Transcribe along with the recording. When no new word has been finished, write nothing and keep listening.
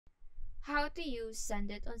How to use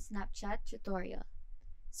Sendit on Snapchat tutorial.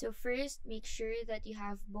 So first, make sure that you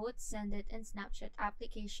have both Sendit and Snapchat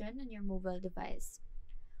application on your mobile device.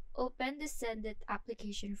 Open the Sendit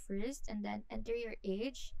application first and then enter your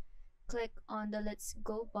age. Click on the Let's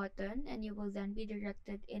Go button and you will then be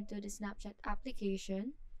directed into the Snapchat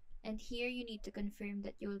application. And here you need to confirm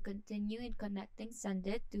that you will continue in connecting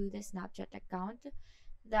Sendit to the Snapchat account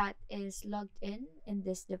that is logged in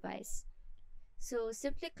this device. So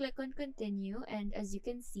simply click on continue, and as you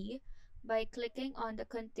can see, by clicking on the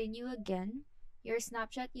continue again, your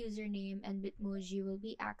Snapchat username and Bitmoji will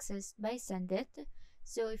be accessed by Sendit.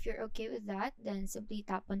 So if you're okay with that, then simply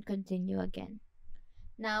tap on continue again.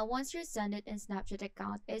 Now, once your Sendit and Snapchat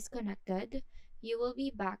account is connected, you will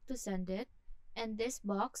be back to Sendit, and this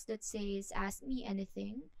box that says ask me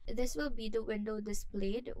anything, this will be the window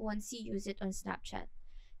displayed once you use it on Snapchat.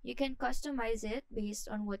 You can customize it based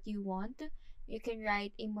on what you want. You can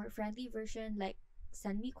write a more friendly version like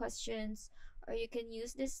send me questions, or you can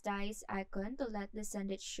use this dice icon to let the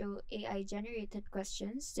Sendit show AI generated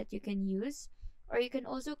questions that you can use. Or you can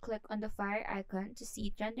also click on the fire icon to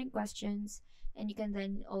see trending questions, and you can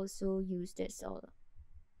then also use this all.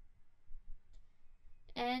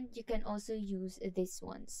 And you can also use these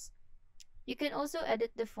ones. You can also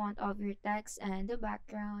edit the font of your text and the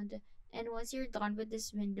background. And once you're done with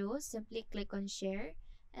this window, simply click on share,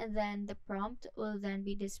 and then the prompt will then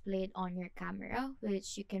be displayed on your camera,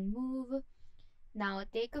 which you can move. Now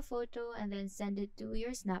take a photo and then send it to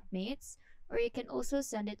your snapmates, or you can also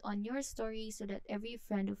send it on your story so that every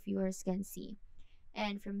friend of yours can see.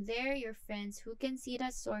 And from there, your friends who can see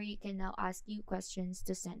that story can now ask you questions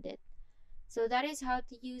to Sendit. So that is how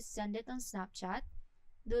to use Sendit on Snapchat.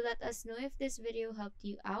 Do let us know if this video helped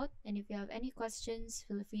you out, and if you have any questions,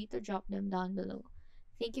 feel free to drop them down below.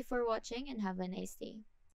 Thank you for watching and have a nice day.